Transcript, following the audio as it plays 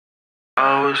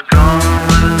I was gone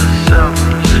with the self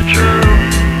of the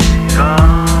day,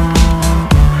 gone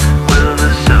with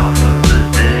the self of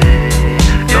the day.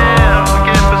 Yeah,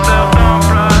 forget myself on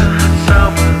Friday,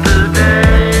 self of the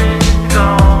day,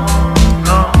 gone,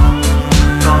 gone,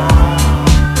 gone,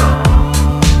 gone.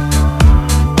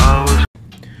 I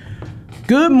was.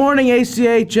 Good morning,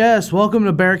 ACHS. Welcome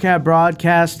to Bearcat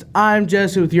Broadcast. I'm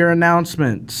Jesse with your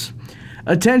announcements.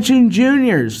 Attention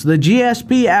juniors, the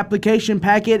GSP application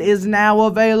packet is now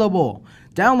available.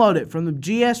 Download it from the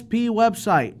GSP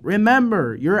website.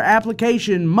 Remember, your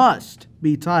application must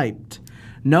be typed.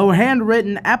 No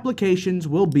handwritten applications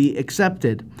will be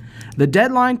accepted. The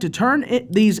deadline to turn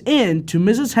these in to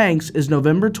Mrs. Hanks is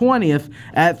November 20th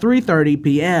at 3:30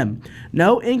 p.m.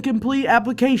 No incomplete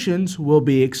applications will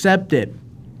be accepted.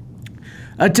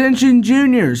 Attention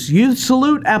juniors, Youth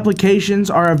Salute applications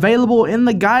are available in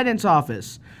the guidance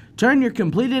office. Turn your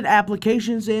completed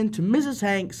applications in to Mrs.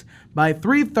 Hanks by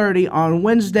 3:30 on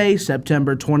Wednesday,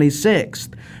 September 26th.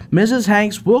 Mrs.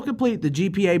 Hanks will complete the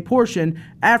GPA portion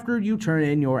after you turn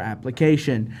in your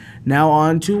application. Now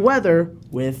on to weather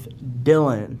with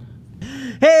Dylan.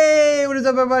 Hey, what is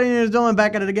up, everybody? It's Dylan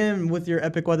back at it again with your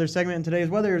epic weather segment. And today's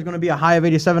weather is going to be a high of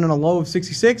 87 and a low of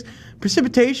 66.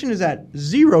 Precipitation is at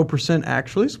 0%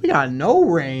 actually, so we got no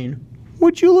rain.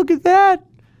 Would you look at that?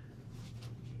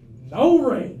 No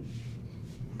rain.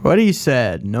 What he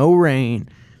said, no rain.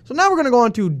 So now we're going to go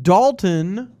on to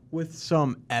Dalton with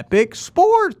some epic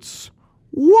sports.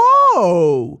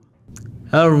 Whoa!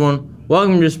 Hello, everyone.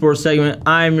 Welcome to your sports segment.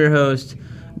 I'm your host,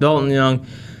 Dalton Young.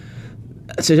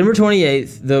 September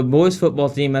 28th, the boys football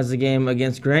team has a game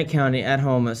against Grant County at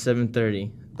home at 7:30.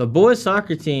 The boys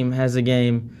soccer team has a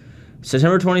game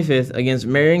September 25th against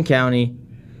Marion County,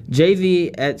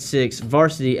 JV at 6,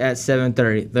 varsity at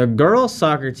 7:30. The girls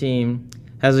soccer team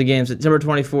has a game September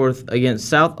 24th against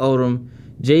South Oldham,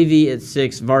 JV at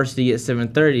 6, varsity at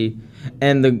 7:30.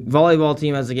 And the volleyball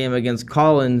team has a game against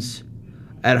Collins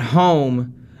at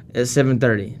home at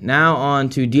 7:30. Now on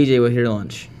to DJ with your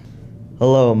lunch.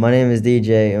 Hello, my name is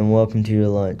DJ and welcome to your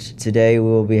lunch. Today we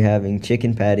will be having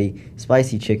chicken patty,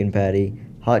 spicy chicken patty,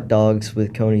 hot dogs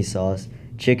with coney sauce,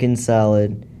 chicken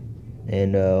salad,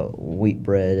 and wheat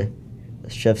bread,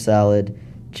 chef salad,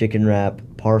 chicken wrap,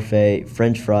 parfait,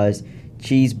 french fries,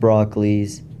 cheese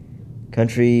broccolis,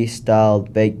 country-style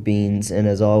baked beans, and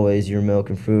as always, your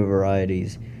milk and fruit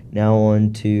varieties. Now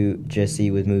on to Jesse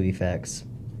with movie facts.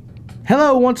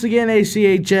 Hello, once again,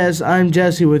 ACHS. I'm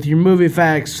Jesse with your movie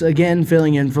facts, again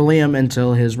filling in for Liam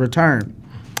until his return.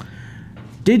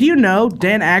 Did you know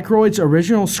Dan Aykroyd's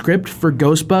original script for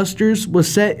Ghostbusters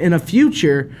was set in a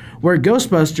future where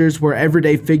Ghostbusters were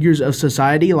everyday figures of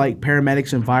society like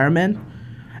paramedics and firemen?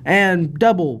 And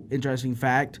double interesting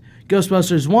fact,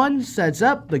 Ghostbusters 1 sets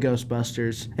up the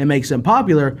Ghostbusters and makes them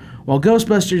popular, while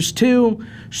Ghostbusters 2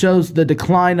 shows the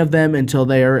decline of them until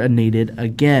they are needed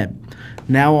again.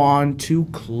 Now on to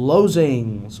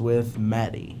closings with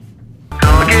Maddie.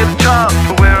 I give a job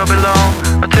for where I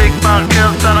belong. I take my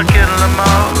kills and I kill them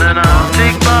all.